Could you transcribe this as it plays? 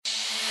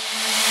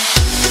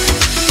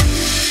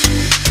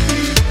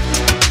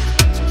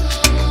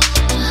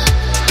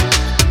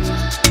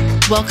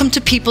Welcome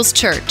to People's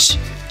Church.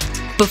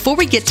 Before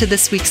we get to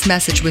this week's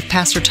message with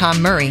Pastor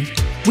Tom Murray,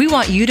 we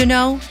want you to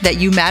know that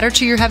you matter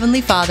to your Heavenly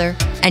Father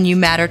and you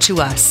matter to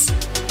us.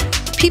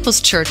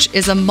 People's Church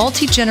is a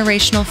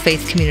multi-generational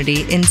faith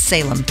community in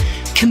Salem,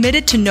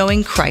 committed to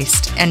knowing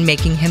Christ and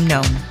making Him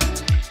known.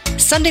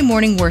 Sunday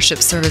morning worship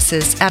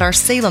services at our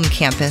Salem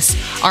campus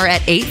are at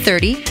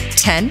 8:30,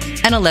 10,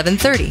 and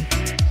 11:30.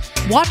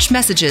 Watch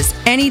messages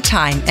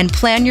anytime and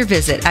plan your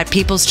visit at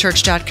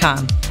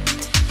peopleschurch.com.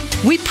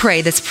 We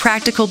pray this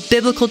practical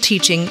biblical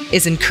teaching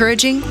is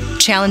encouraging,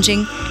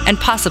 challenging, and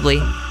possibly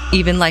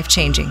even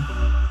life-changing.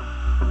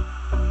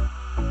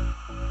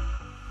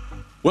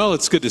 Well,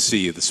 it's good to see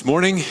you this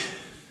morning.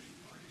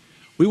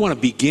 We want to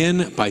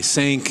begin by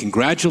saying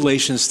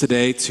congratulations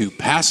today to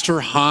Pastor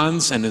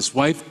Hans and his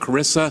wife,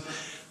 Carissa.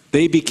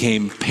 They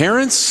became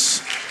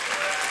parents.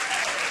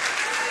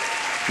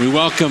 We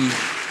welcome...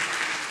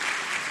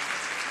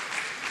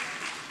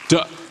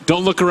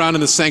 Don't look around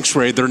in the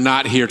sanctuary. They're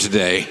not here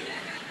today.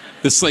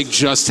 This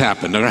just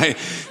happened, all right?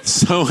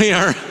 So we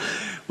are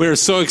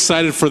so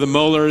excited for the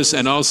Mollers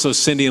and also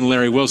Cindy and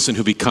Larry Wilson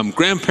who become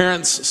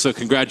grandparents. So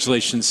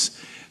congratulations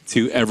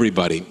to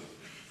everybody.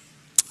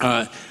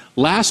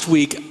 Last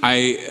week,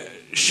 I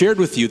shared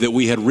with you that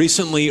we had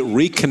recently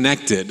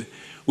reconnected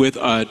with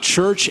a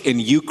church in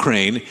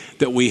Ukraine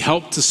that we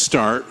helped to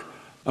start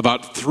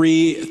about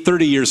 30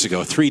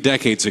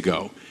 decades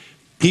ago.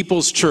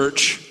 People's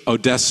Church,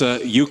 Odessa,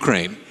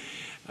 Ukraine.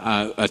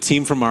 A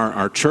team from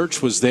our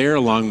church was there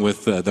along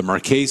with the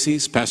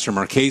Marcheses, Pastor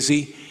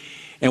Marchese.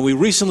 And we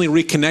recently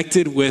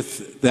reconnected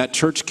with that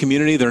church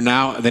community. They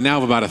now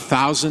have about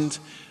 1,000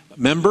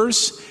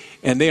 members.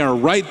 And they are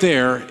right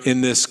there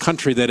in this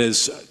country that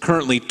is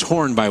currently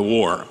torn by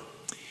war.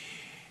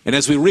 And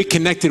as we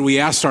reconnected, we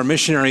asked our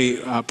missionary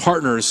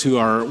partners who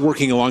are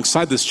working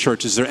alongside this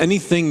church, is there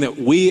anything that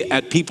we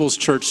at People's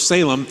Church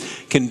Salem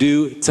can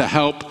do to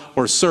help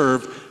or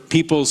serve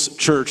People's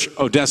Church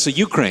Odessa,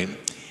 Ukraine?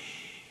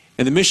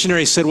 And the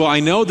missionary said, well,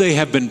 I know they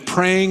have been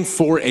praying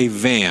for a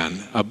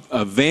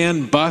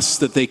van bus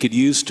that they could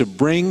use to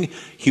bring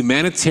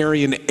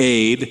humanitarian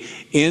aid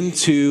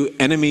into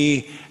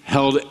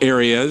enemy-held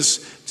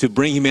areas, to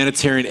bring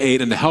humanitarian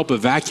aid and to help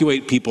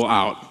evacuate people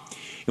out.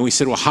 And we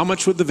said, well, how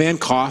much would the van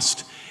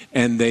cost?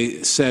 And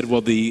they said, well,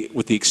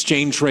 with the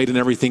exchange rate and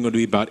everything, it would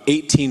be about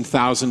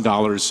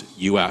 $18,000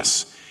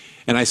 US.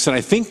 And I said,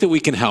 I think that we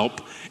can help.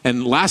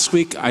 And last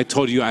week, I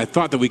told you, I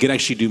thought that we could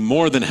actually do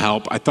more than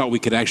help. I thought we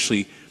could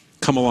actually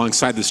come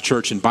alongside this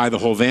church and buy the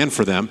whole van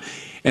for them.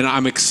 And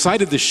I'm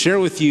excited to share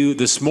with you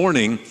this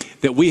morning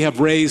that we have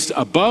raised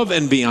above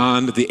and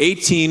beyond the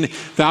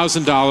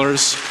 $18,000.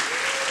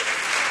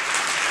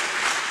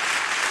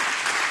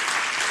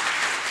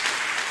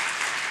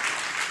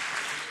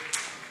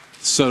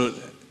 So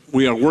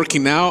we are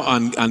working now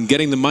on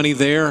getting the money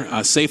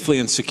there safely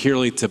and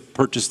securely to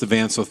purchase the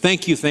van. So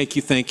thank you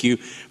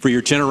for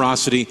your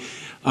generosity.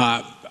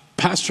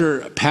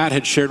 Pastor Pat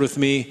had shared with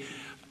me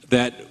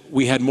that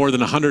we had more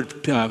than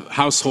 100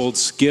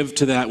 households give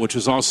to that, which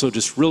was also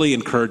just really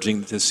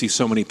encouraging to see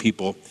so many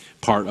people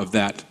part of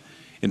that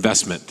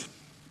investment.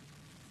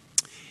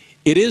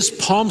 It is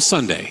Palm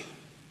Sunday.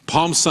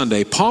 Palm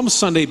Sunday. Palm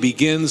Sunday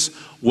begins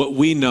what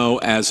we know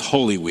as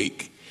Holy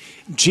Week.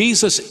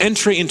 Jesus'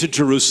 entry into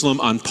Jerusalem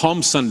on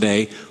Palm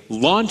Sunday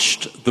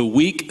launched the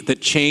week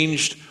that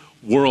changed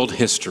world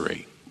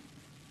history.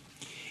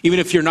 Even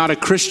if you're not a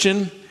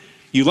Christian,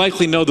 you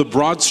likely know the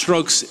broad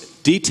strokes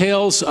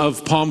details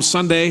of Palm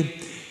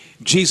Sunday.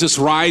 Jesus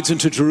rides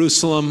into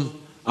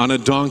Jerusalem on a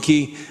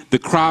donkey. The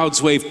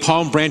crowds wave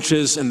palm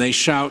branches and they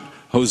shout,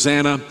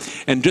 Hosanna.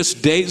 And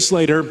just days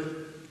later,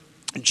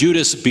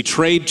 Judas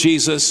betrayed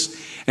Jesus,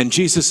 and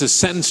Jesus is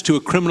sentenced to a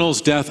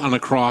criminal's death on a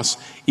cross,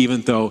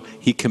 even though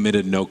he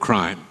committed no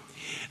crime.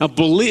 Now,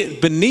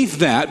 beneath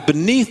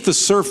the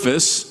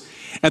surface,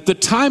 at the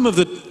time of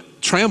the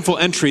triumphal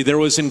entry, there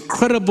was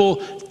incredible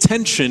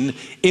tension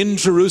in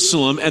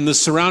Jerusalem and the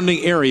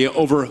surrounding area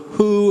over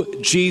who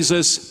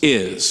Jesus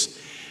is.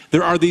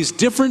 There are these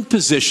different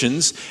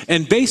positions,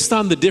 and based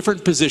on the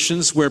different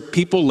positions where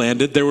people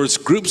landed, there was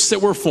groups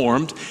that were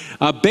formed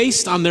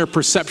based on their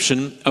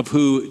perception of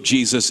who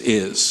Jesus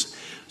is.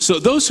 So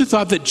those who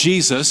thought that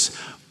Jesus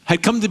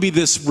had come to be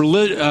this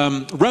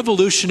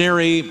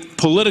revolutionary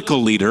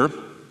political leader,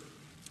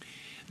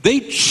 they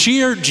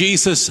cheered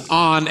Jesus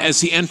on as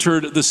he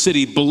entered the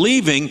city,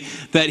 believing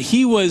that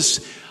he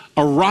was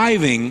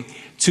arriving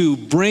to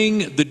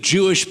bring the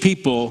Jewish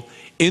people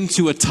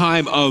into a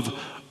time of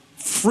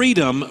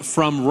freedom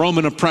from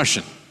Roman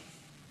oppression.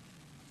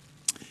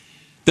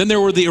 Then there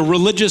were the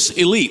religious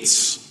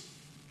elites.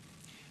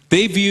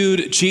 They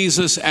viewed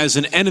Jesus as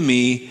an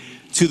enemy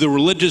to the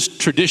religious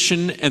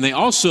tradition, and they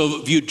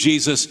also viewed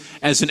Jesus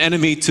as an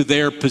enemy to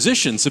their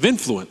positions of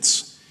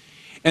influence.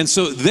 And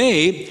so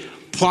they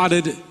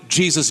plotted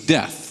Jesus'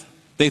 death.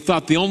 They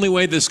thought the only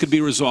way this could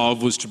be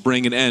resolved was to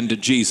bring an end to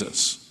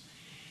Jesus.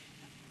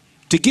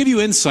 To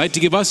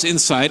give us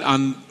insight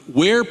on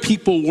where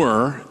people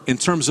were in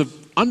terms of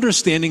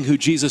understanding who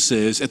Jesus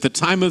is at the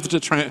time of the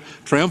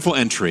triumphal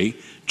entry,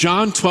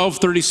 John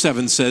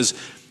 12:37 says,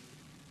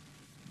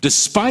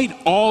 despite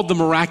all the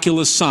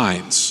miraculous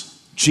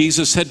signs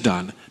Jesus had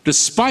done,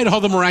 despite all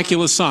the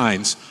miraculous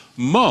signs,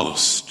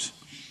 most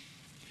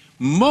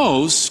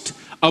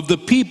of the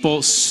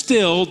people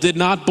still did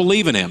not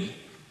believe in him. You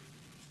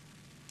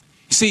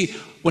see,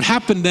 what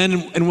happened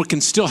then and what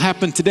can still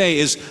happen today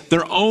is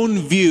their own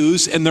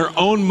views and their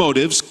own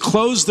motives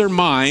close their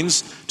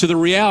minds to the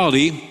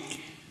reality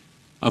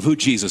of who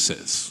Jesus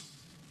is.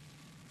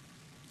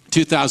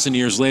 2,000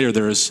 years later,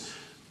 there is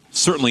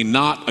certainly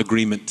not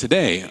agreement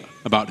today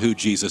about who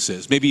Jesus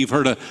is. Maybe you've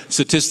heard a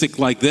statistic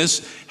like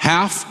this.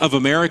 Half of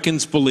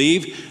Americans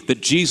believe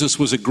that Jesus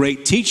was a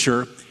great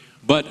teacher,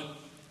 but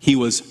he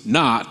was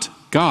not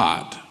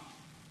God.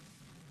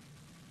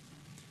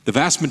 The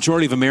vast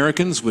majority of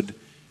Americans would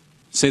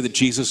say that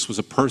Jesus was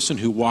a person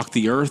who walked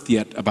the earth,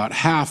 yet about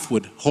half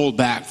would hold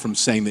back from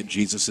saying that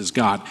Jesus is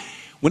God.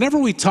 Whenever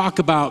we talk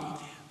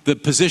about the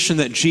position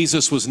that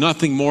Jesus was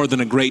nothing more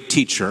than a great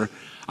teacher,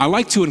 I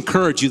like to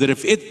encourage you that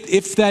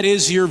if that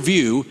is your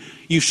view,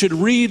 you should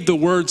read the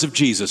words of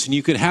Jesus, and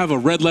you could have a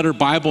red letter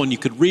Bible and you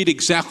could read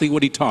exactly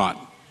what he taught.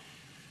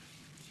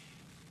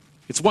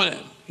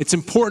 It's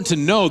important to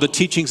know the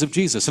teachings of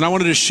Jesus, and I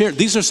wanted to share,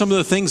 these are some of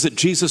the things that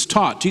Jesus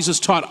taught. Jesus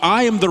taught,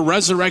 I am the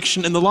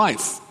resurrection and the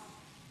life.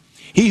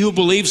 He who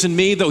believes in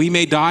me, though he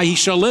may die, he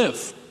shall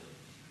live.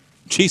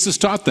 Jesus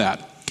taught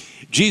that.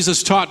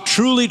 Jesus taught,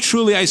 truly,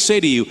 truly, I say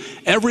to you,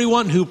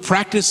 everyone who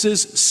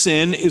practices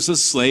sin is a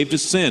slave to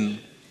sin.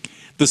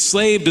 The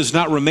slave does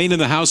not remain in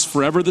the house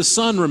forever, the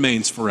son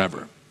remains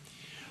forever.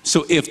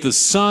 So if the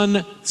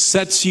Son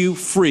sets you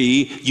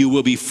free, you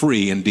will be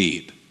free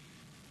indeed.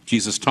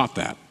 Jesus taught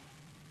that.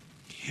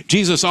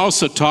 Jesus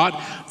also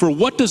taught, for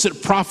what does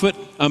it profit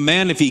a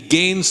man if he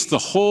gains the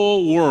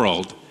whole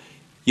world,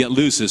 yet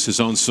loses his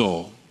own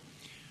soul?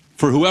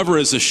 For whoever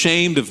is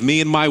ashamed of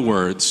me and my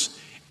words,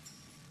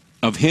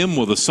 of him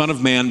will the Son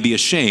of Man be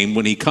ashamed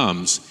when he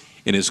comes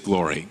in his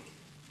glory.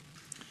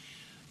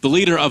 The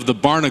leader of the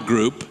Barna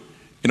Group,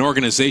 an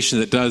organization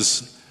that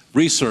does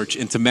research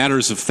into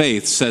matters of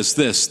faith, says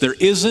this: there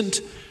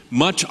isn't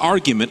much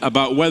argument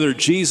about whether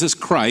Jesus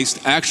Christ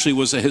actually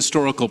was a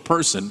historical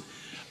person,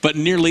 but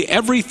nearly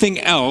everything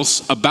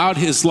else about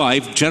his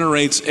life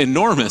generates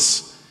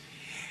enormous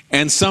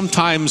and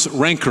sometimes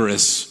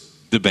rancorous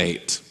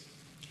debate.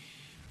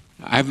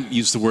 I haven't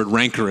used the word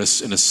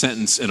rancorous in a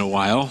sentence in a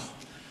while,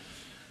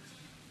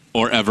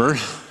 or ever,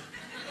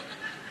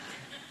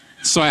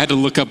 so I had to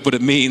look up what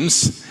it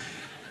means.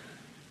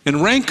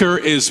 And rancor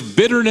is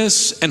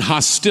bitterness and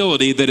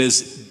hostility that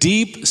is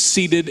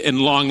deep-seated and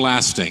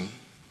long-lasting.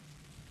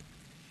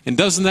 And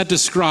doesn't that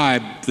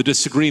describe the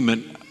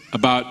disagreement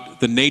about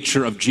the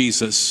nature of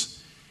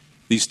Jesus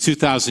these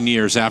 2,000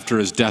 years after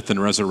his death and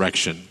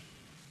resurrection?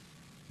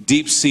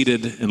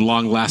 Deep-seated and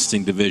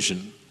long-lasting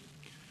division.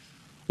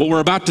 What we're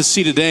about to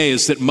see today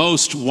is that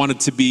most wanted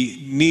to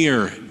be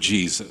near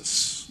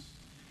Jesus.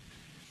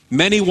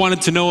 Many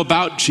wanted to know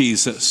about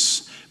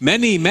Jesus.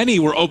 Many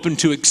were open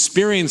to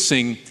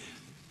experiencing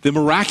the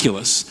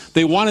miraculous.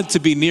 They wanted to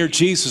be near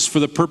Jesus for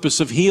the purpose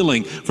of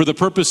healing, for the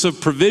purpose of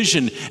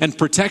provision and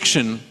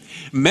protection.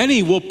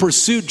 Many will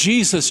pursue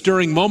Jesus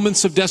during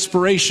moments of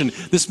desperation.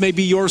 This may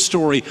be your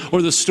story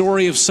or the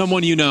story of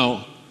someone you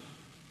know.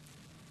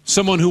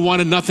 Someone who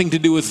wanted nothing to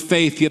do with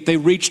faith, yet they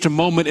reached a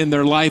moment in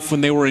their life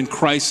when they were in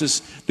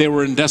crisis, they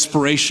were in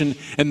desperation,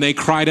 and they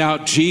cried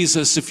out,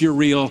 Jesus, if you're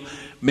real,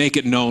 make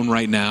it known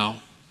right now.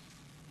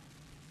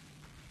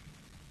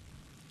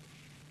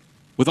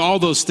 With all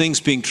those things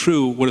being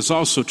true, what is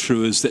also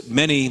true is that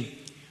many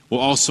will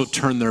also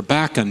turn their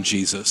back on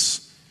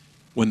Jesus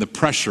when the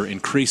pressure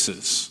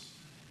increases.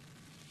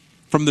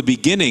 From the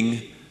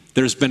beginning,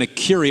 there's been a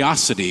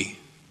curiosity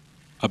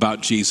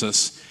about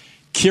Jesus.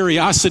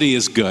 Curiosity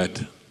is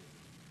good.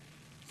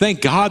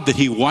 Thank God that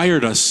he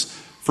wired us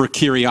for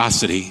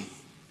curiosity.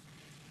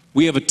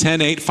 We have a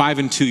 10, 8, 5,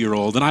 and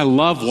 2-year-old, and I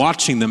love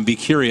watching them be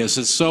curious.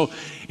 It's so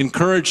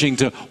encouraging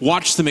to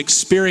watch them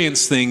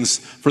experience things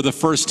for the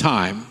first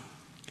time.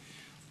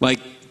 Like,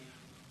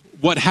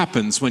 what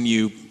happens when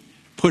you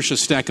push a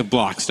stack of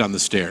blocks down the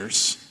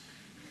stairs?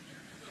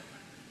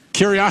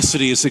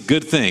 Curiosity is a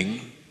good thing.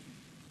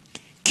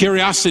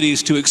 Curiosity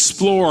is to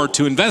explore,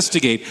 to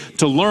investigate,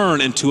 to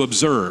learn, and to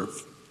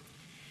observe.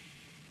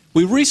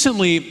 We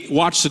recently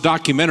watched a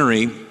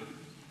documentary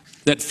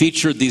that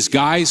featured these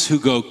guys who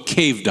go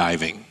cave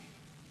diving.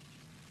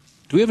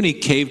 Do we have any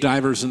cave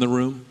divers in the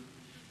room?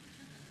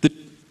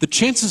 The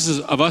chances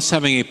of us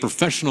having a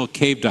professional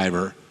cave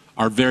diver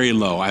are very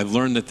low. I've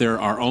learned that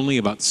there are only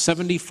about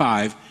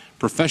 75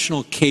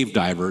 professional cave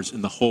divers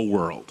in the whole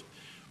world.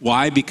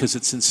 Why? Because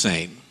it's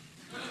insane.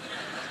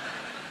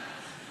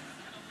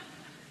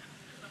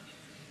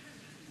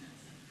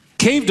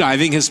 Cave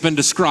diving has been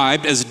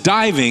described as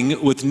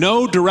diving with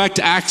no direct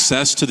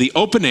access to the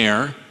open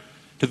air,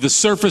 to the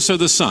surface of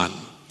the sun.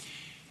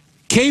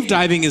 Cave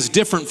diving is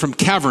different from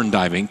cavern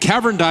diving.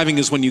 Cavern diving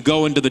is when you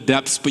go into the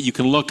depths, but you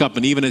can look up,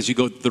 and even as you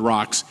go to the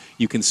rocks,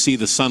 you can see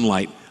the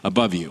sunlight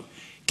above you.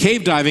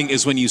 Cave diving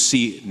is when you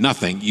see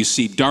nothing, you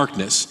see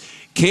darkness.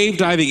 Cave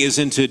diving is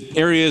into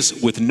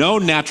areas with no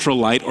natural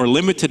light or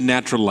limited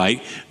natural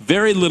light,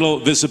 very little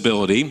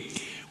visibility,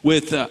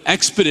 with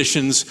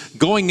expeditions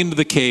going into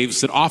the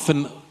caves that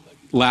often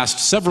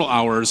last several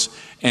hours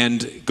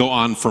and go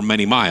on for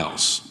many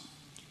miles.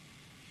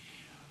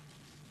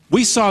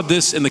 We saw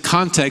this in the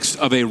context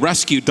of a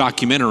rescue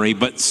documentary,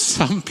 but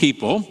some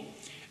people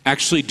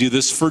actually do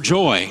this for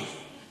joy.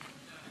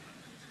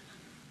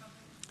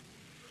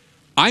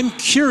 I'm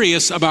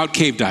curious about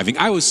cave diving.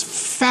 I was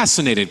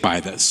fascinated by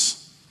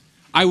this.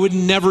 I would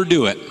never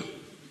do it.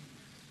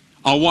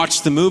 I'll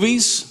watch the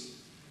movies,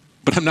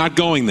 but I'm not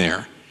going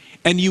there.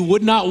 And you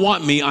would not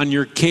want me on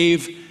your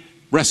cave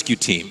rescue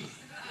team.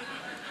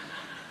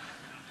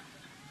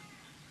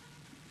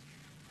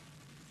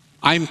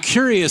 I'm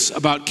curious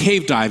about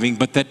cave diving,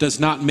 but that does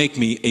not make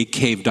me a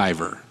cave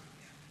diver,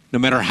 no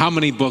matter how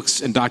many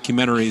books and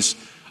documentaries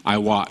I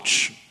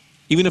watch,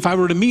 even if I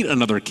were to meet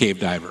another cave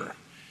diver.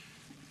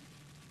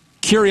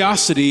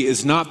 Curiosity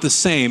is not the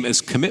same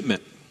as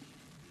commitment.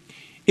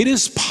 It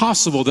is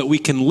possible that we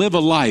can live a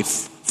life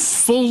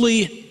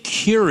fully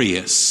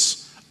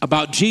curious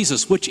about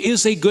Jesus, which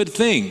is a good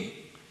thing.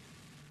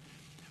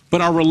 But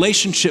our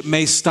relationship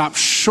may stop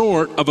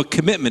short of a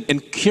commitment,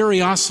 and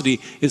curiosity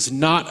is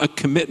not a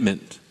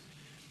commitment.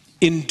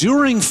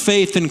 Enduring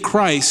faith in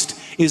Christ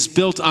is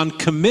built on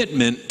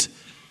commitment,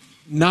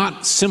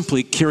 not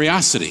simply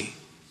curiosity.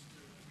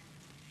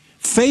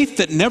 Faith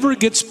that never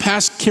gets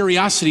past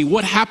curiosity.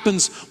 What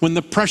happens when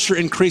the pressure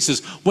increases?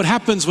 What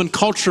happens when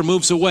culture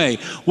moves away?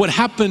 What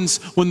happens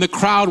when the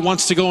crowd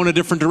wants to go in a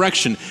different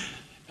direction?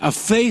 A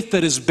faith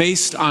that is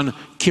based on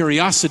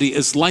curiosity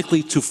is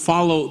likely to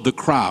follow the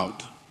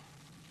crowd.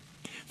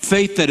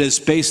 Faith that is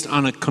based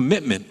on a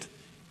commitment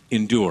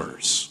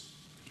endures.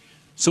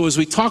 So as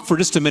we talk for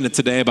just a minute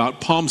today about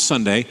Palm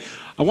Sunday,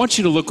 I want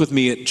you to look with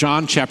me at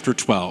John chapter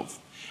 12.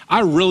 I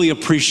really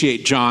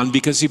appreciate John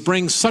because he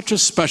brings such a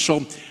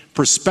special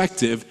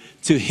perspective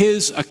to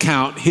his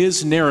account,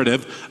 his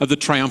narrative of the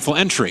triumphal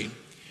entry.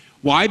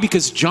 Why?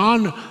 Because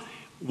John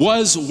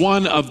was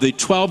one of the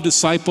 12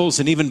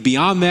 disciples, and even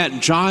beyond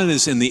that, John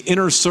is in the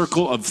inner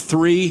circle of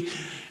 3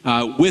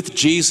 with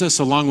Jesus,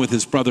 along with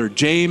his brother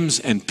James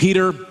and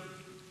Peter.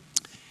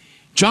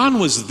 John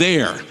was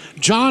there.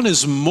 John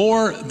is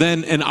more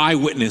than an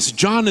eyewitness.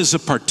 John is a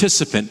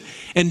participant.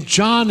 And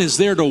John is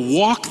there to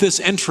walk this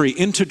entry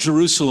into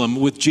Jerusalem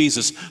with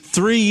Jesus.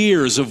 3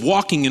 years of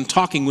walking and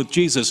talking with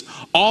Jesus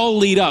all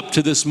lead up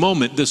to this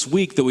moment, this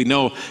week that we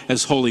know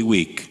as Holy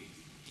Week.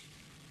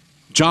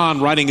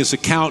 John, writing his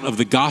account of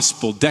the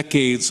gospel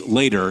decades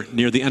later,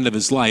 near the end of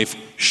his life,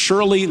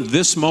 surely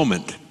this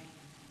moment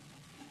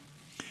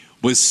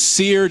was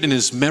seared in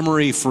his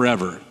memory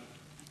forever.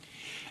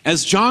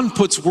 As John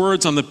puts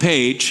words on the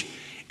page,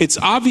 it's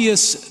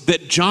obvious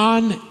that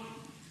John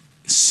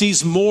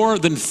sees more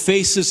than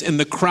faces in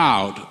the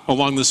crowd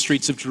along the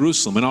streets of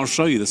Jerusalem. And I'll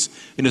show you this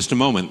in just a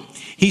moment.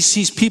 He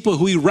sees people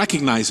who he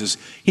recognizes.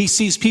 He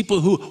sees people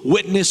who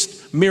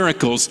witnessed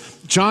miracles.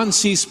 John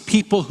sees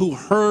people who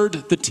heard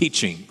the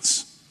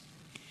teachings.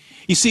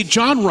 You see,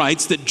 John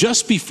writes that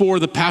just before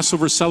the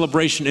Passover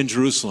celebration in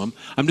Jerusalem,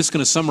 I'm just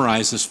going to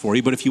summarize this for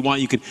you, but if you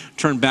want, you can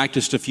turn back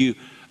just a few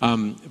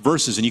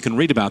verses and you can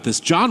read about this.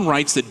 John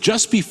writes that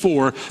just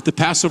before the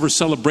Passover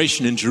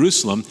celebration in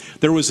Jerusalem,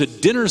 there was a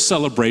dinner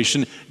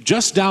celebration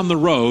just down the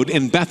road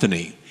in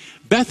Bethany.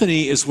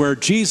 Bethany is where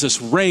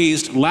Jesus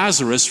raised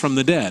Lazarus from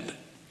the dead.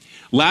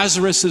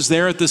 Lazarus is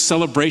there at this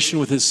celebration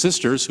with his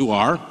sisters, who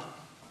are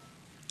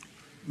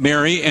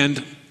Mary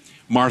and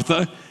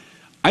Martha.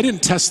 I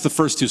didn't test the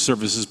first 2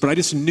 services, but I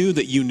just knew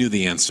that you knew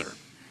the answer.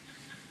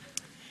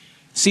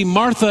 See,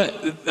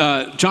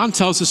 Martha, John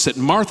tells us that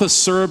Martha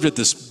served at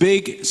this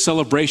big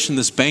celebration,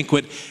 this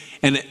banquet,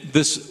 and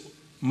this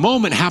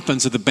moment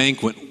happens at the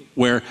banquet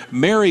where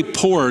Mary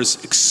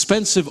pours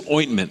expensive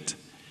ointment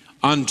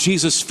on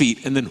Jesus'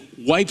 feet and then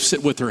wipes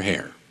it with her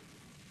hair.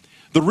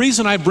 The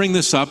reason I bring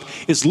this up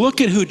is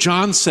look at who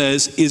John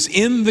says is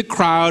in the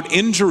crowd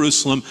in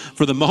Jerusalem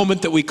for the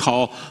moment that we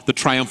call the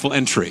triumphal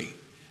entry.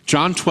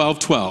 John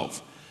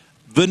 12:12.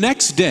 The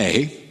next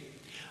day,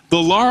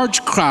 the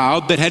large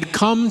crowd that had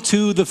come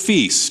to the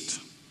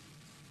feast,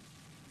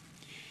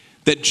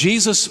 that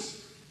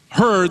Jesus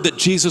heard that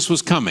Jesus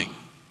was coming.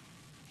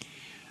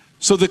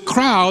 So the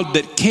crowd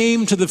that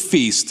came to the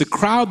feast, the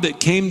crowd that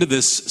came to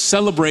this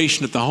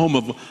celebration at the home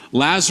of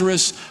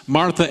Lazarus,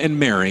 Martha, and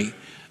Mary,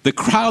 the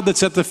crowd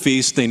that's at the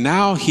feast, they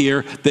now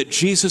hear that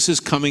Jesus is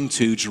coming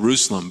to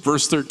Jerusalem.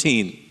 Verse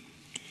 13.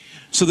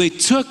 So they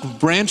took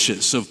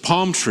branches of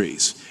palm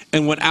trees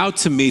and went out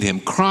to meet him,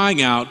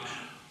 crying out,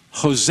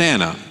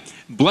 Hosanna!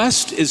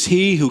 Blessed is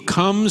he who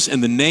comes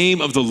in the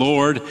name of the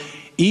Lord,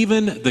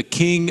 even the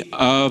King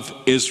of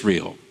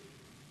Israel.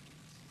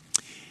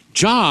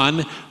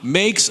 John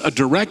makes a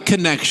direct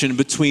connection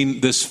between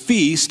this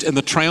feast and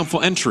the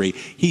triumphal entry.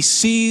 He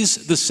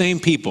sees the same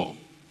people.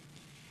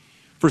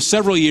 For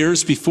several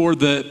years before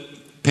the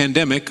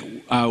pandemic,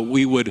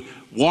 we would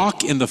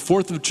walk in the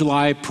 4th of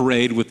July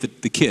parade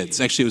with the kids.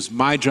 Actually, it was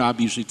my job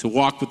usually to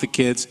walk with the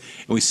kids,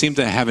 and we seemed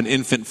to have an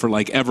infant for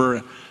like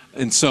ever.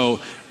 And so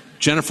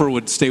Jennifer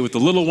would stay with the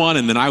little one,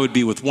 and then I would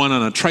be with one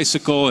on a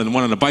tricycle and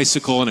one on a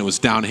bicycle, and it was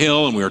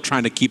downhill, and we were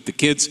trying to keep the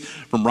kids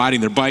from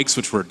riding their bikes,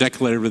 which were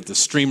decorated with the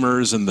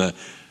streamers and the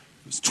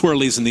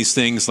twirlies and these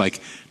things,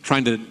 like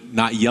trying to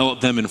not yell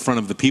at them in front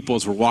of the people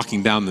as we're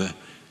walking down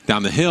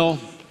the hill.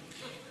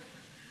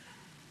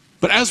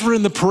 But as we're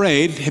in the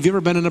parade, have you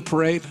ever been in a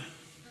parade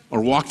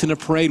or walked in a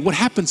parade? What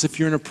happens if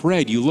you're in a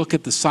parade? You look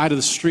at the side of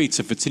the streets,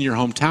 if it's in your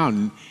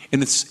hometown,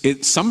 and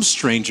it's some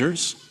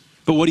strangers,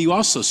 but what do you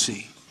also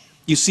see?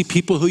 You see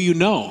people who you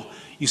know.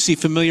 You see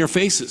familiar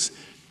faces.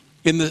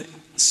 In the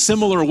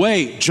similar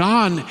way,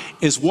 John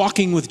is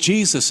walking with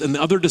Jesus and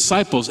the other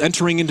disciples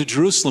entering into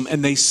Jerusalem,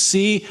 and they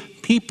see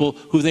people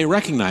who they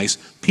recognize,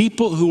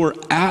 people who are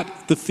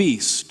at the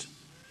feast.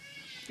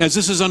 As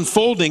this is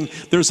unfolding,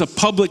 there's a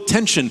public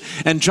tension,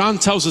 and John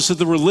tells us that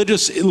the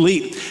religious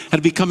elite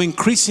had become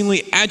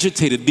increasingly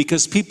agitated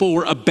because people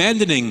were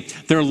abandoning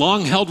their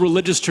long-held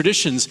religious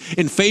traditions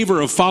in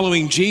favor of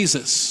following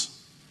Jesus.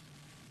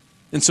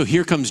 And so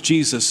here comes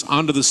Jesus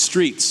onto the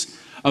streets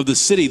of the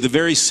city, the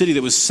very city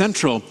that was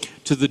central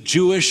to the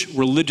Jewish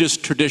religious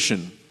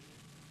tradition.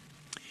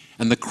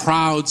 And the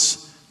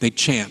crowds, they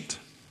chant,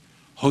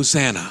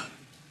 Hosanna,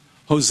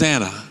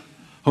 Hosanna,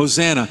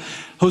 Hosanna.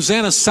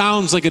 Hosanna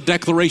sounds like a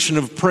declaration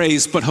of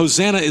praise, but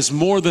Hosanna is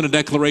more than a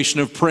declaration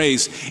of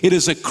praise. It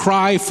is a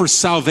cry for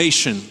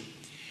salvation.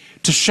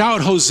 To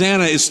shout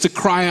Hosanna is to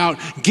cry out,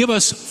 give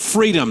us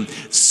freedom,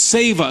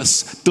 save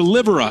us,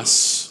 deliver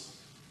us.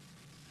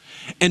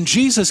 And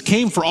Jesus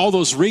came for all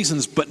those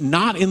reasons, but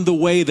not in the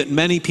way that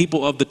many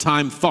people of the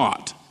time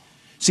thought.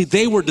 See,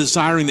 they were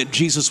desiring that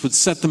Jesus would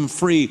set them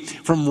free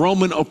from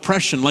Roman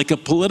oppression, like a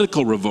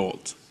political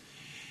revolt.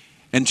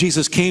 And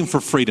Jesus came for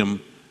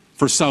freedom,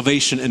 for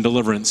salvation and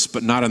deliverance,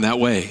 but not in that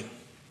way.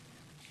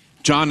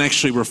 John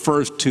actually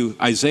refers to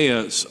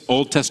Isaiah's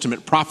Old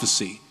Testament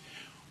prophecy,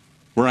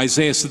 where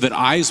Isaiah said that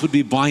eyes would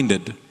be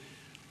blinded,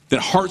 that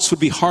hearts would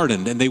be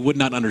hardened, and they would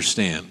not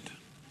understand.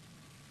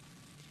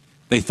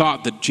 They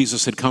thought that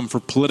Jesus had come for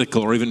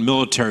political or even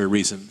military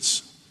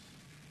reasons.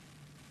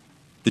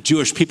 The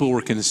Jewish people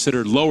were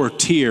considered lower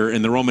tier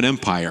in the Roman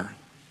Empire,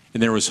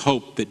 and there was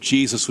hope that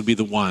Jesus would be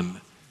the one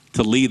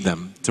to lead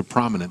them to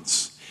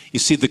prominence. You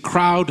see, the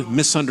crowd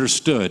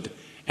misunderstood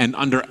and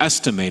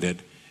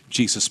underestimated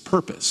Jesus'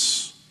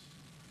 purpose.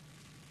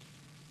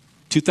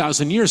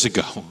 2,000 years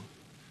ago,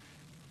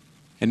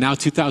 and now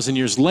 2,000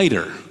 years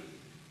later,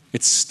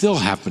 it's still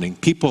happening.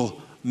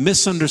 People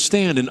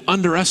misunderstand and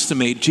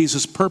underestimate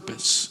Jesus'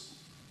 purpose.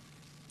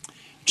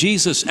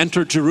 Jesus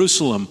entered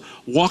Jerusalem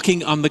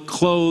walking on the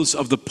clothes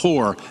of the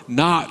poor,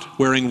 not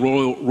wearing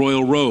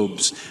royal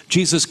robes.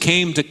 Jesus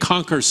came to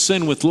conquer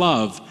sin with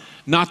love,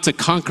 not to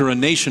conquer a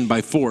nation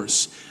by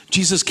force.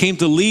 Jesus came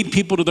to lead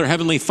people to their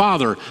heavenly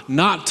Father,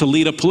 not to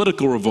lead a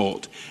political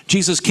revolt.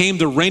 Jesus came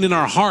to reign in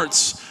our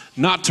hearts,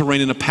 not to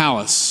reign in a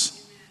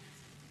palace.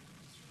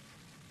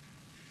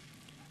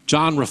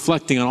 John,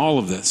 reflecting on all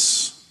of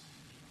this,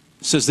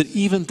 says that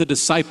even the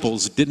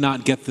disciples did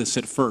not get this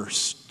at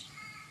first.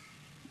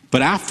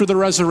 But after the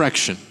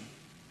resurrection,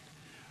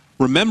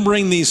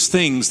 remembering these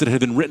things that had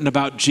been written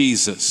about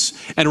Jesus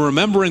and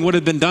remembering what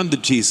had been done to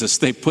Jesus,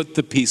 they put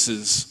the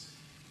pieces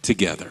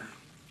together.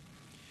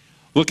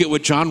 Look at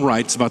what John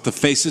writes about the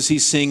faces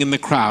he's seeing in the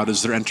crowd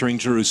as they're entering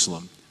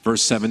Jerusalem.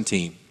 Verse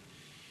 17.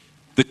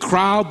 The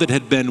crowd that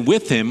had been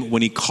with him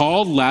when he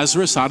called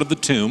Lazarus out of the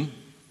tomb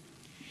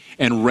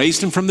and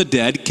raised him from the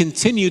dead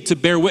continued to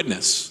bear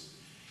witness.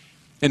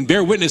 And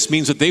bear witness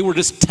means that they were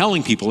just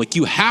telling people, like,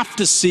 you have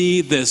to see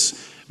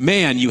this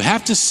man. You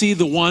have to see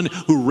the one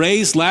who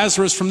raised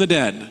Lazarus from the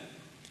dead.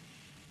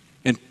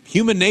 And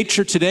human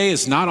nature today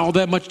is not all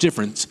that much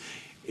different.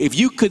 If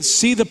you could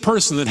see the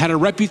person that had a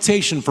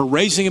reputation for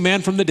raising a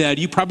man from the dead,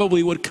 you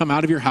probably would come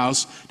out of your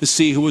house to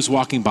see who was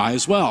walking by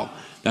as well.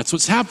 That's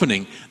what's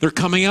happening. They're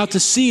coming out to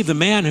see the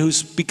man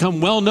who's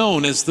become well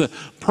known as the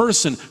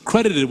person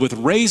credited with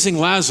raising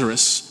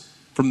Lazarus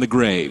from the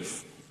grave.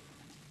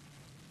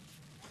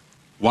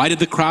 Why did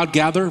the crowd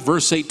gather?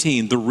 Verse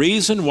 18, the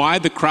reason why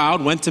the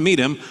crowd went to meet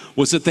him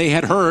was that they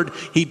had heard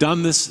he had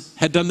done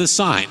this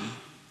sign.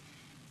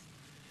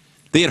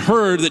 They had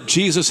heard that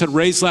Jesus had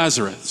raised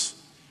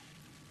Lazarus.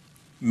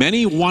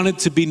 Many wanted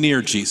to be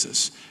near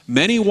Jesus.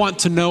 Many want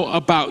to know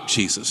about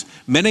Jesus.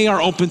 Many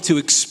are open to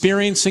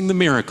experiencing the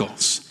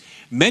miracles.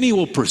 Many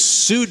will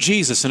pursue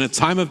Jesus in a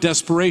time of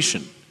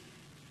desperation.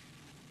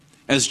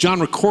 As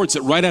John records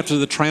it right after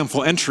the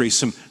triumphal entry,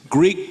 some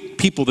Greek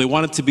people, they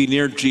wanted to be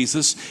near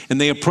Jesus, and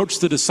they approach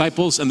the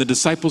disciples, and the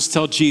disciples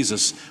tell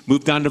Jesus,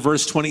 move down to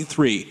verse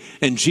 23,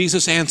 and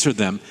Jesus answered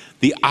them,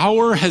 the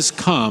hour has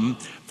come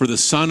for the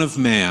Son of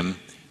Man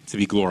to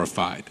be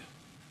glorified.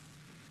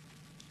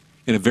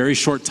 In a very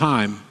short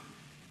time,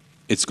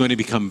 it's going to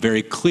become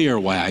very clear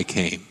why I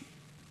came.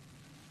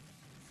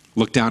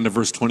 Look down to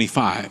verse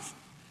 25.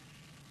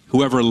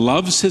 Whoever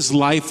loves his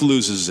life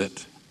loses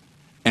it,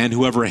 and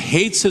whoever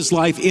hates his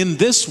life in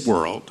this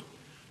world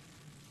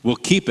will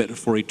keep it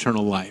for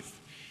eternal life.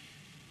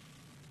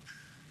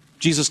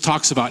 Jesus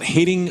talks about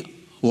hating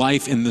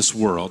life in this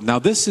world. Now,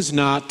 this is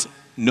not,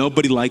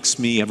 nobody likes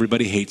me,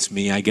 everybody hates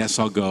me, I guess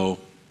I'll go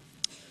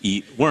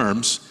eat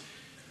worms.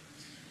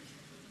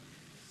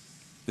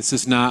 This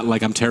is not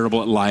like I'm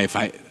terrible at life,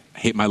 I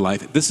hate my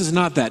life. This is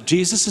not that.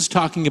 Jesus is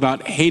talking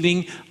about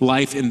hating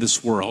life in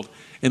this world.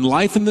 And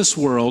life in this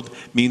world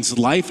means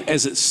life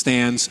as it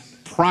stands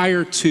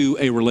prior to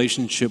a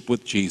relationship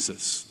with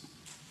Jesus.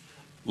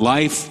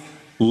 Life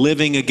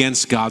living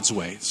against God's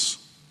ways.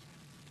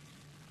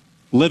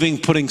 Living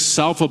putting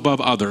self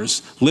above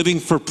others. Living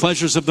for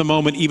pleasures of the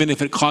moment even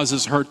if it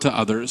causes hurt to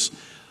others.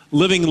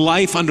 Living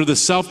life under the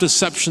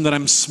self-deception that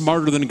I'm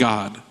smarter than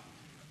God.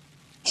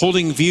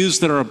 Holding views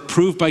that are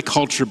approved by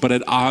culture but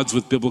at odds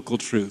with biblical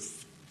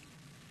truth.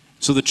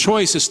 So the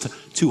choice is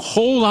to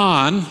hold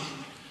on,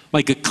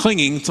 like a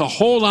clinging, to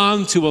hold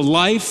on to a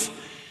life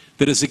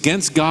that is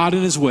against God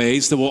and his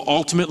ways, that will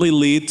ultimately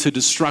lead to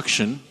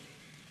destruction,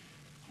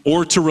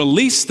 or to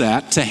release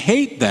that, to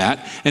hate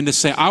that, and to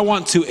say, I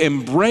want to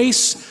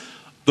embrace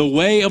the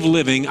way of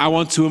living. I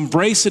want to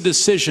embrace a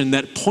decision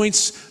that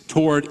points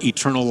toward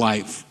eternal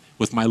life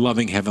with my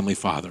loving Heavenly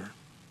Father.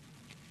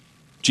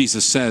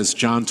 Jesus says,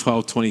 John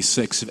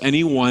 12:26, if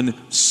anyone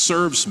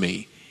serves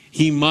me,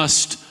 he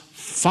must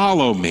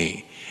follow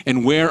me.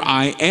 And where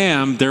I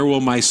am, there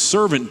will my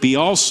servant be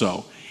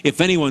also.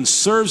 If anyone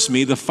serves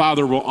me, the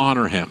Father will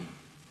honor him.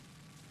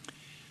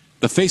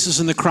 The faces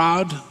in the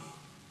crowd,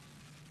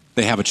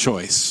 they have a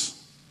choice.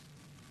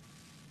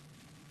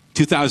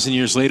 2,000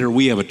 years later,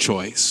 we have a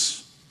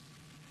choice.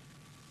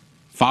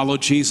 Follow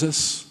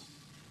Jesus,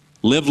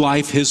 live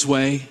life his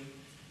way,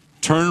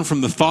 turn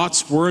from the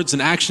thoughts, words,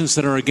 and actions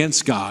that are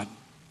against God.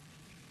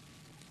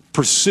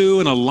 Pursue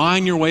and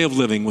align your way of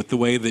living with the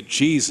way that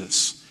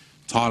Jesus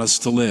taught us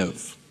to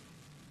live.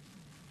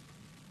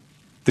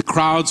 The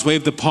crowds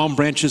waved the palm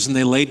branches and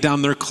they laid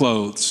down their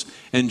clothes.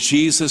 And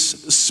Jesus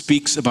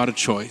speaks about a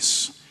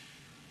choice.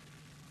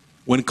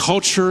 When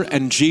culture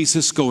and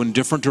Jesus go in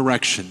different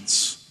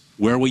directions,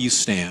 where will you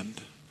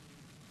stand?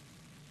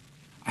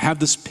 I have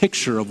this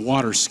picture of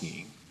water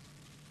skiing.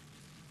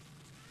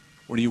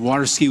 Where you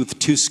water ski with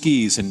two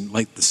skis and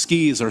like the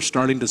skis are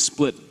starting to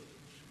split.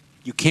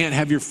 You can't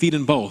have your feet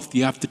in both.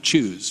 You have to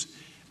choose.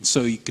 And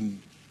so you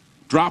can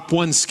drop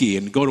one ski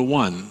and go to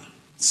one.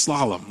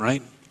 Slalom,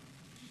 right?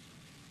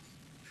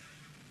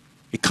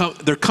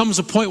 There comes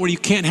a point where you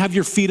can't have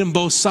your feet on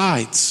both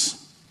sides.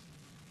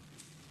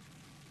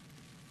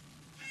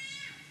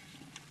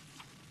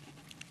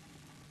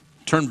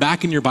 Turn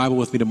back in your Bible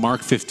with me to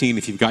Mark 15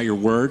 if you've got your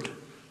word.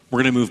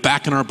 We're going to move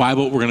back in our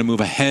Bible. We're going to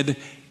move ahead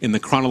in the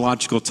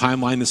chronological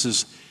timeline. This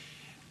is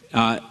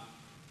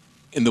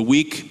in the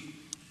week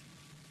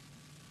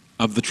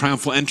of the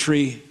triumphal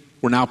entry.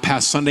 We're now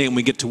past Sunday and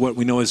we get to what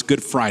we know as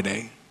Good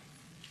Friday.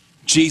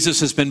 Jesus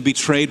has been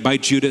betrayed by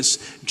Judas.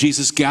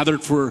 Jesus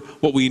gathered for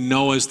what we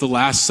know as the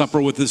Last Supper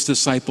with his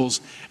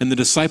disciples. And the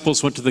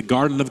disciples went to the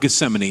Garden of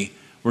Gethsemane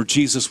where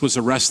Jesus was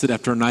arrested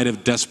after a night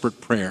of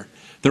desperate prayer.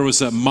 There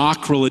was a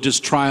mock religious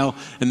trial.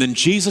 And then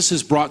Jesus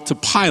is brought to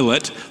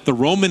Pilate, the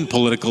Roman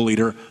political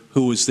leader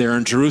who was there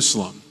in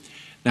Jerusalem.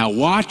 Now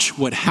watch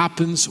what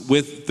happens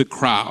with the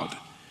crowd.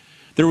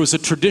 There was a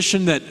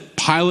tradition that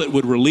Pilate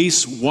would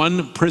release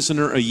one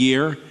prisoner a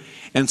year.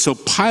 And so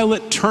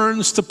Pilate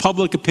turns to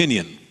public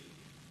opinion.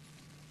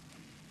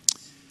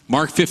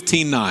 Mark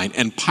 15:9,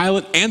 and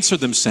Pilate answered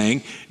them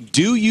saying,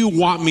 do you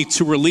want me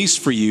to release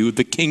for you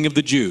the King of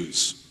the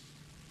Jews?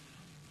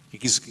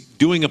 He's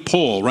doing a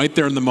poll right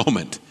there in the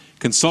moment,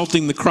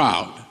 consulting the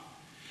crowd.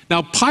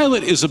 Now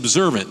Pilate is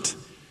observant.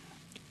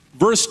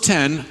 Verse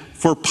 10,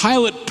 for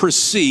Pilate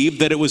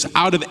perceived that it was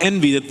out of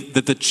envy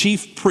that the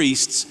chief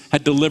priests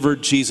had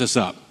delivered Jesus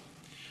up.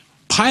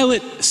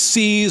 Pilate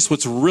sees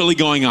what's really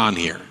going on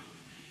here.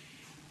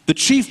 The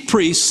chief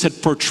priests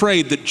had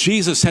portrayed that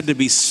Jesus had to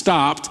be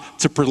stopped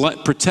to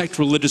protect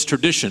religious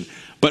tradition.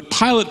 But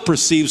Pilate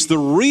perceives the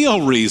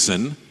real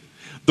reason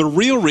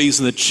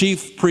the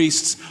chief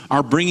priests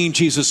are bringing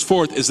Jesus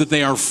forth is that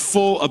they are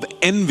full of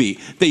envy.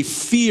 They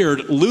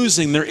feared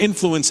losing their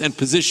influence and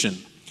position.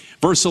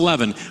 Verse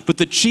 11, but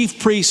the chief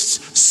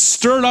priests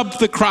stirred up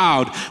the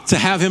crowd to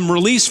have him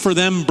release for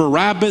them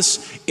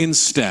Barabbas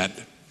instead.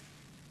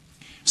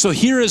 So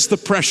here is the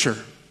pressure.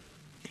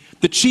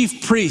 The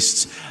chief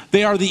priests,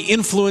 they are the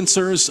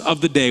influencers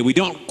of the day. We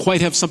don't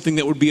quite have something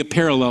that would be a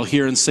parallel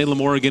here in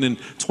Salem, Oregon in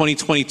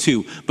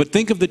 2022. But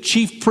think of the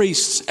chief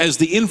priests as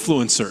the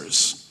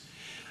influencers.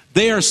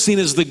 They are seen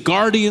as the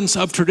guardians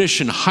of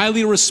tradition,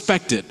 highly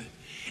respected.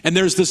 And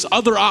there's this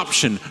other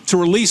option to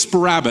release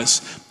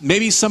Barabbas.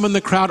 Maybe some in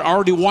the crowd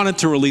already wanted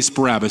to release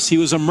Barabbas. He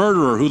was a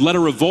murderer who led a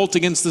revolt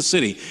against the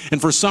city.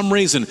 And for some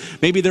reason,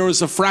 maybe there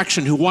was a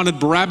fraction who wanted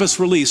Barabbas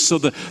released. So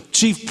the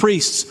chief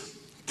priests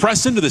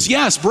press into this.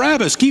 Yes,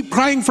 Barabbas, keep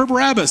crying for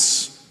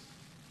Barabbas.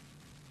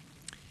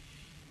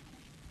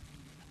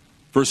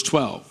 Verse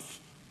 12,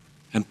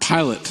 and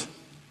Pilate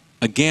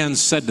again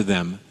said to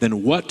them,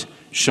 then what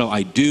shall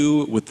I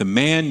do with the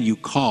man you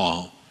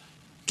call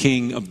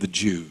King of the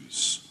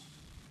Jews?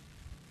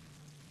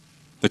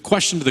 The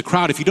question to the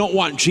crowd, if you don't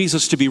want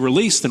Jesus to be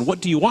released, then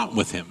what do you want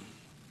with him?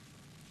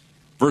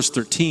 Verse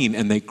 13,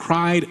 and they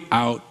cried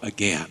out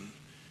again,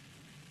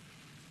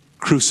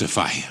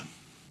 crucify him,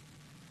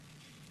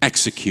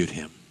 execute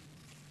him,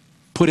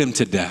 put him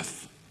to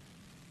death,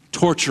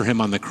 torture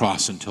him on the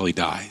cross until he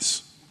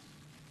dies.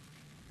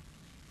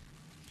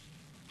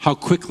 How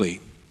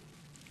quickly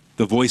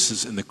the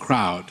voices in the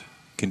crowd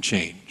can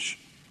change.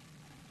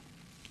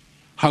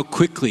 How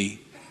quickly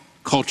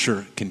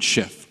culture can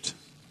shift.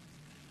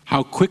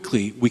 How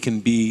quickly we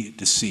can be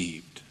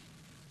deceived.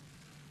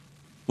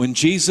 When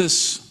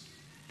Jesus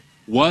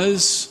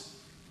was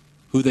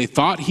who they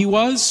thought he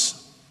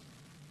was,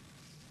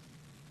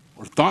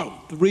 or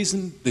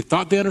they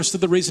thought they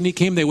understood the reason he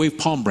came, they waved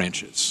palm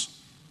branches.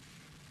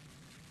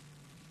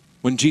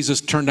 When Jesus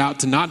turned out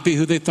to not be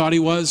who they thought he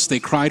was, they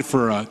cried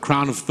for a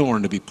crown of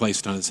thorn to be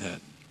placed on his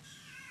head.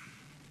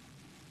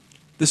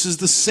 This is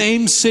the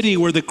same city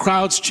where the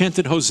crowds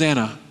chanted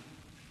Hosanna.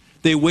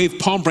 They waved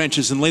palm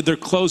branches and laid their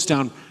clothes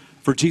down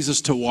for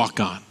Jesus to walk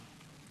on.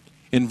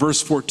 In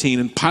verse 14,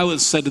 and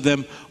Pilate said to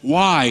them,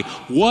 why?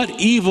 What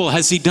evil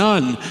has he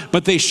done?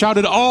 But they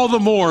shouted all the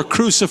more,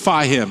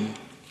 crucify him.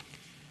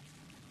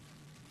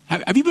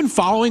 Have you been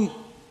following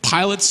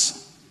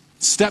Pilate's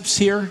steps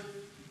here?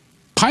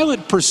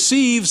 Pilate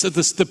perceives that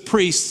the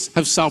priests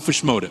have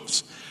selfish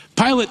motives.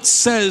 Pilate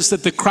says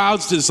that the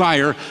crowd's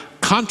desire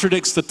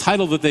contradicts the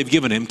title that they've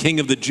given him, King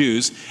of the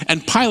Jews,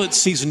 and Pilate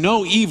sees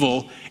no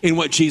evil in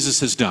what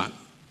Jesus has done.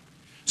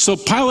 So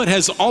Pilate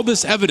has all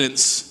this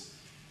evidence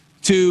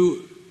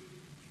to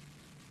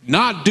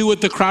not do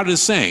what the crowd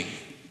is saying,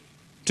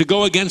 to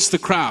go against the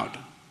crowd.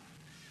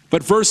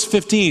 But verse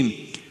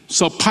 15,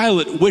 so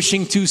Pilate,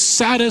 wishing to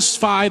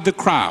satisfy the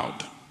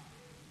crowd,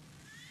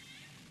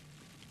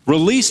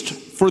 released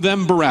for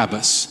them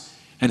Barabbas,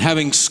 and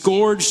having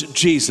scourged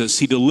Jesus,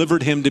 he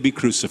delivered him to be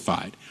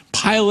crucified.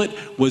 Pilate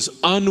was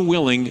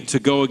unwilling to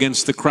go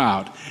against the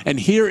crowd. And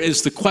here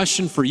is the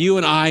question for you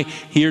and I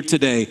here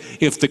today.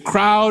 If the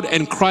crowd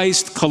and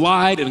Christ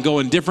collide and go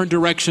in different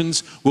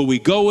directions, will we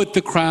go with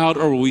the crowd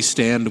or will we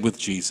stand with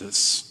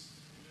Jesus?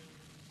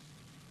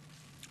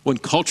 When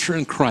culture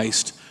and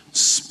Christ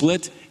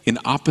split in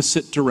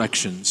opposite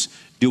directions,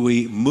 do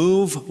we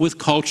move with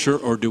culture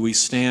or do we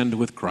stand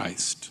with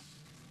Christ?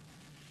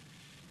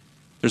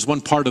 There's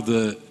one part of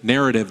the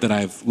narrative that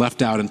I've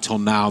left out until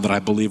now that I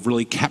believe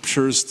really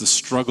captures the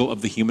struggle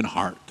of the human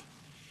heart.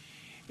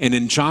 And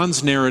in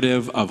John's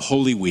narrative of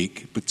Holy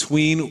Week,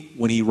 between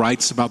when he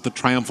writes about the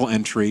triumphal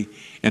entry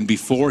and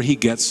before he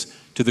gets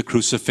to the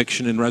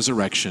crucifixion and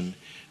resurrection,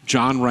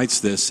 John writes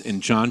this in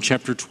John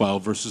chapter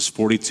 12, verses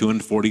 42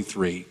 and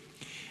 43.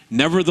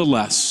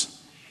 Nevertheless,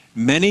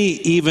 many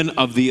even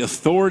of the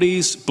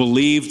authorities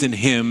believed in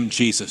him,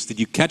 Jesus. Did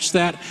you catch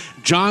that?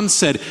 John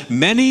said,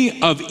 many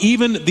of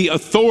even the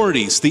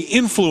authorities, the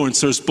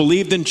influencers,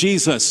 believed in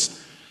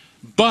Jesus.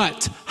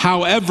 But,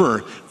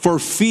 however, for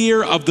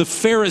fear of the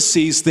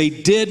Pharisees, they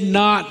did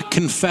not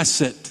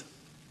confess it.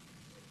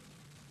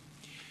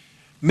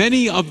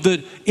 Many of the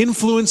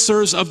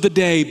influencers of the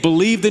day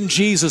believed in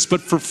Jesus,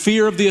 but for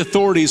fear of the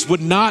authorities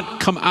would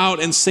not come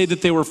out and say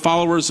that they were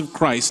followers of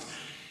Christ,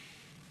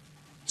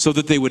 so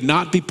that they would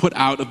not be put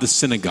out of the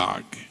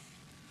synagogue.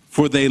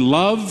 For they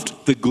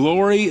loved the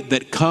glory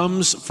that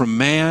comes from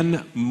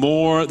man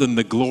more than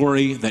the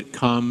glory that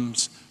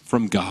comes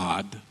from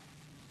God.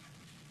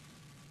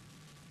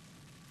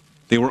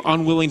 They were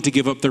unwilling to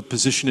give up their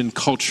position in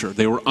culture.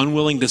 They were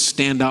unwilling to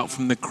stand out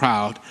from the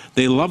crowd.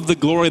 They loved the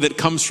glory that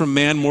comes from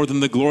man more than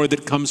the glory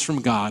that comes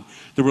from God.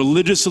 The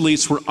religious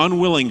elites were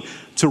unwilling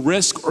to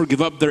risk or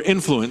give up their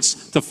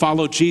influence to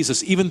follow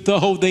Jesus, even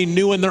though they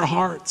knew in their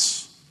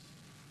hearts.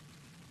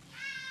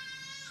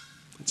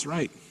 That's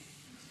right.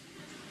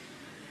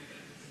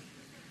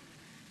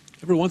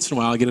 Every once in a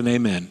while I get an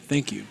amen.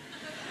 Thank you.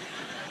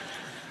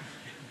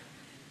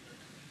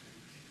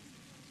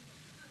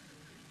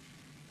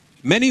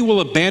 Many will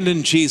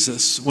abandon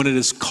Jesus when it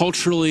is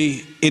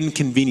culturally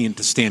inconvenient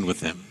to stand with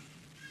him.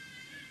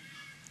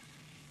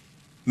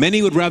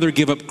 Many would rather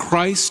give up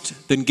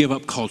Christ than give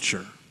up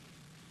culture.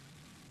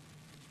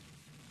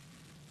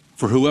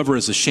 For whoever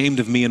is ashamed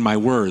of me and my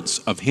words,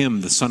 of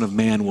him the Son of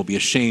Man will be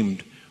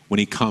ashamed when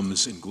he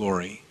comes in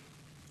glory.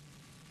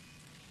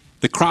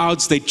 The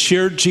crowds, they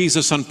cheered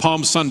Jesus on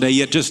Palm Sunday,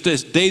 yet just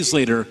days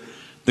later,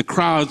 the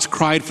crowds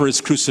cried for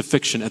his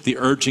crucifixion at the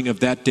urging of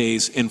that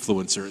day's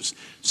influencers.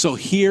 So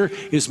here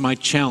is my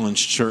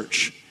challenge,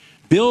 church.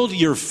 Build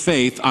your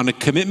faith on a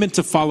commitment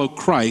to follow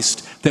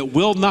Christ that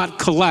will not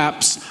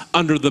collapse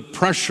under the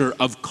pressure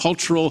of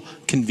cultural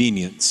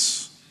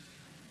convenience.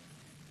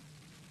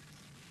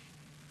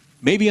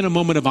 Maybe in a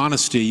moment of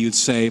honesty, you'd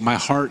say, my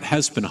heart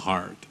has been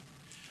hard.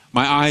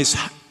 My eyes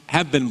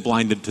have been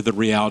blinded to the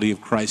reality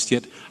of Christ,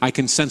 yet I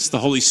can sense the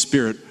Holy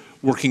Spirit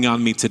working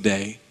on me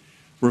today,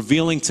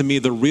 revealing to me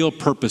the real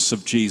purpose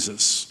of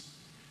Jesus.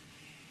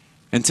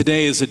 And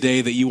today is a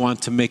day that you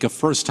want to make a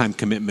first-time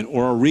commitment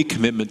or a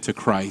recommitment to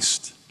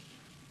Christ.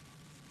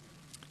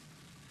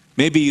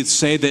 Maybe you'd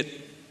say that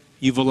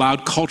you've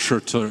allowed culture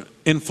to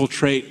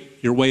infiltrate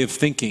your way of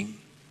thinking.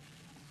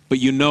 but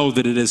you know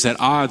that it is at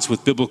odds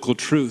with biblical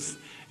truth.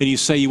 And you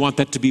say you want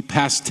that to be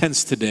past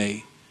tense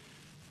today.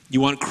 You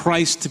want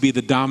Christ to be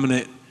the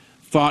dominant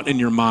thought in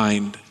your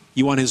mind.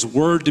 You want his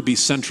word to be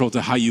central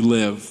to how you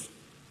live.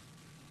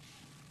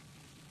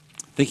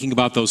 Thinking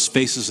about those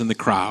faces in the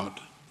crowd.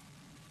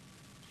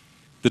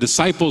 The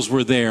disciples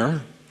were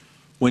there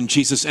when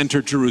Jesus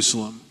entered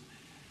Jerusalem.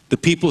 The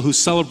people who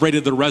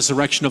celebrated the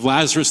resurrection of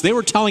Lazarus, they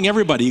were telling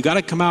everybody, you got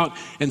to come out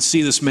and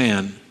see this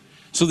man.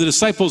 So the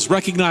disciples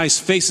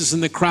recognized faces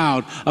in the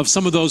crowd of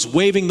some of those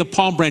waving the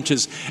palm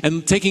branches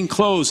and taking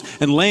clothes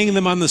and laying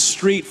them on the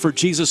street for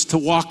Jesus to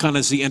walk on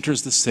as he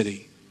enters the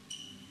city.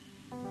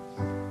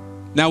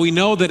 Now we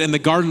know that in the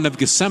Garden of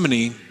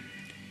Gethsemane,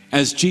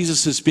 as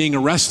Jesus is being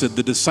arrested,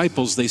 the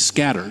disciples, they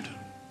scattered.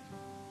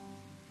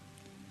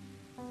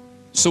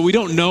 So we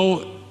don't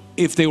know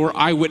if they were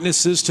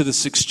eyewitnesses to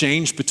this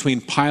exchange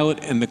between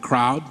Pilate and the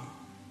crowd.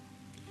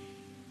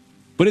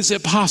 But is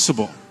it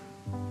possible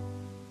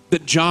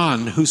that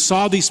John, who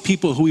saw these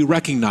people who he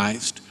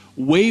recognized,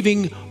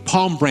 waving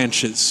palm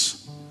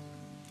branches,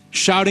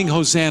 shouting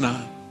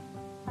Hosanna,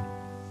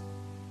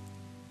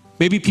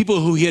 maybe people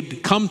who he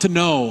had come to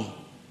know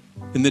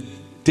in the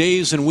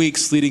days and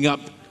weeks leading up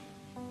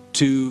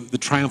to the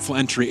triumphal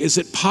entry, is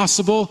it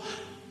possible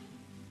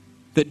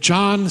that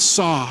John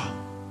saw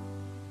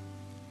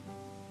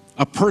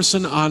a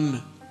person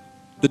on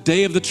the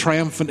day of the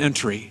triumphant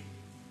entry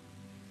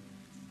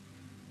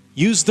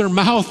use their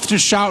mouth to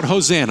shout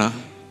Hosanna,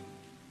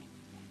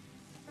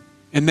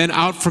 and then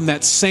out from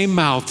that same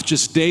mouth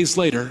just days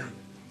later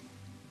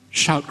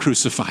shout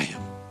crucify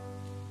him?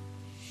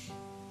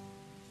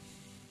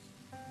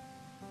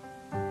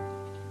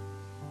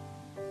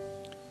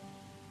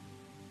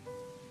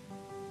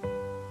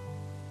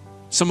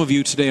 Some of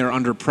you today are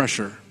under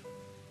pressure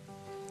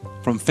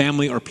from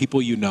family or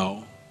people you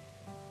know.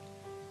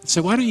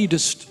 So why do you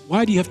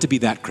have to be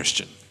that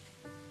Christian?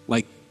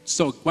 Why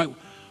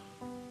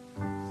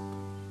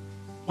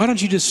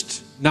don't you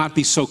just not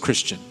be so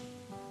Christian?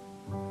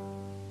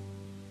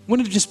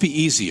 Wouldn't it just be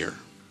easier?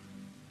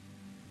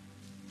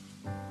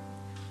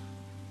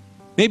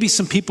 Maybe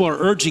some people are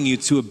urging you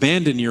to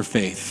abandon your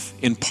faith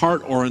in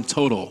part or in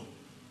total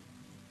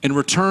and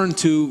return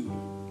to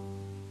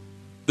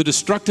the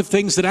destructive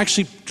things that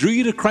actually drew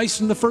you to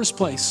Christ in the first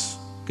place,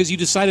 because you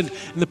decided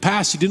in the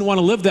past you didn't want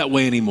to live that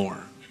way anymore.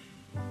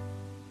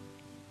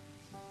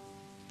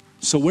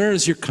 So where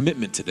is your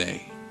commitment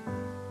today?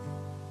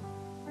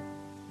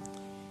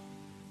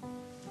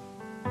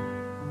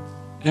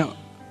 Now,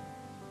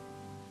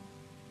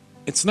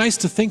 it's nice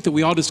to think that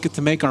we all just get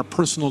to make our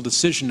personal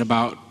decision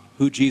about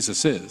who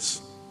Jesus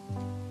is.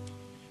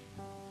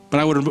 But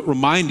I would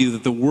remind you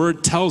that the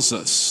Word tells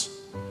us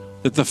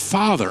that the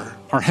Father,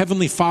 our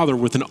Heavenly Father,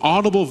 with an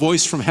audible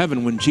voice from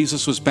heaven when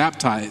Jesus was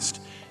baptized,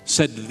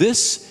 said,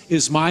 "This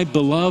is my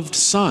beloved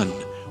Son,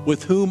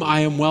 with whom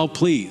I am well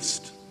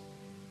pleased."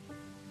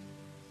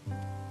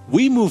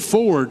 We move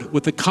forward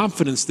with the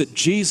confidence that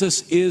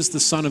Jesus is the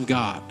Son of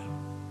God.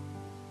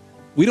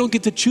 We don't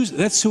get to choose.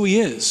 That's who he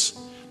is.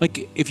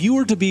 Like if you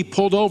were to be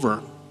pulled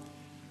over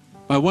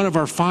by one of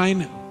our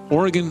fine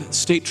Oregon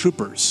state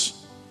troopers,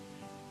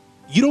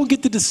 you don't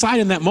get to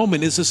decide in that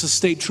moment, is this a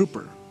state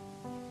trooper?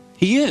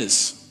 He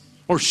is,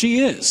 or she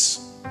is.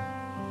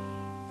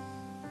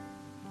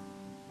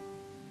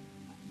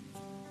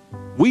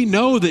 We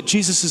know that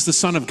Jesus is the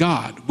Son of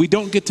God. We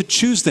don't get to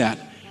choose that.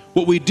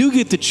 What we do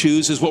get to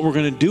choose is what we're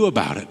going to do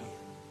about it.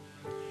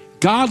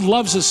 God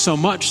loves us so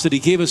much that he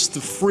gave us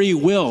the free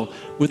will.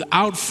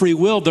 Without free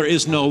will, there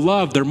is no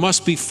love. There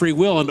must be free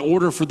will in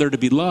order for there to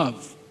be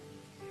love.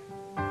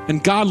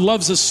 And God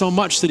loves us so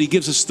much that he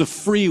gives us the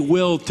free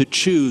will to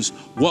choose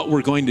what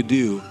we're going to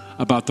do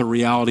about the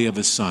reality of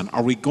his Son.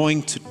 Are we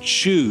going to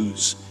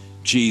choose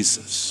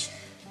Jesus?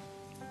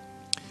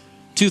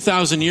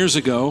 2,000 years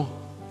ago,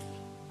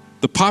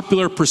 the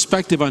popular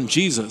perspective on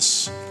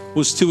Jesus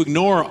was to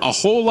ignore a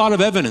whole lot of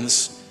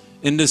evidence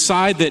and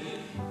decide that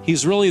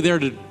he's really there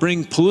to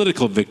bring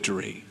political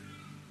victory.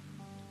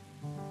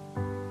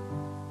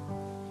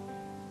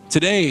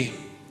 Today,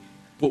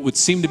 what would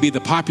seem to be the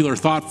popular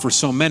thought for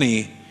so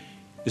many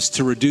is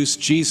to reduce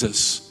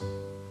Jesus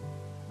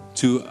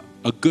to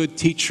a good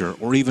teacher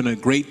or even a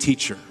great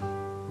teacher.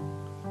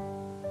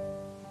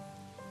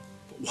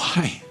 But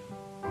why?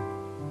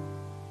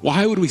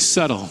 Why would we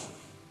settle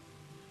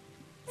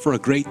for a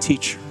great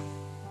teacher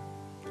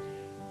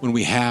when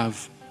we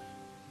have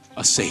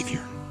a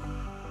Savior?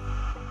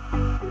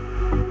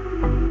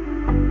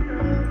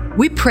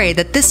 We pray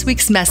that this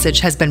week's message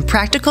has been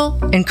practical,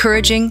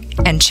 encouraging,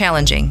 and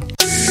challenging.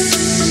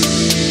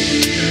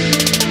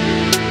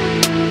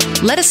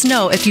 Let us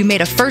know if you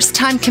made a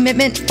first-time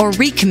commitment or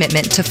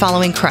recommitment to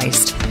following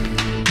Christ.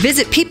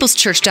 Visit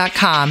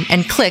peopleschurch.com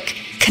and click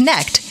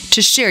Connect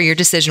to share your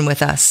decision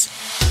with us.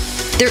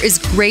 There is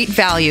great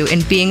value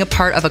in being a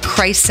part of a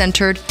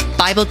Christ-centered,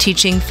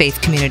 Bible-teaching faith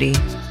community.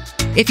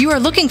 If you are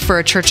looking for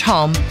a church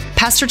home,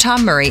 Pastor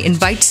Tom Murray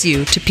invites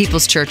you to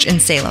People's Church in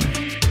Salem.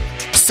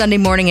 Sunday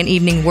morning and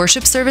evening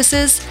worship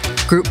services,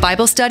 group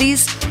Bible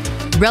studies,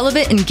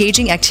 relevant,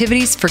 engaging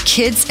activities for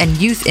kids and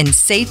youth in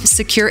safe,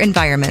 secure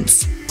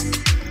environments.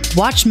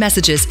 Watch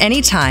messages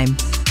anytime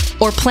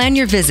or plan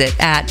your visit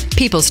at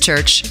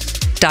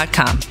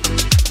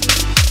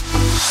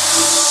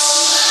peopleschurch.com.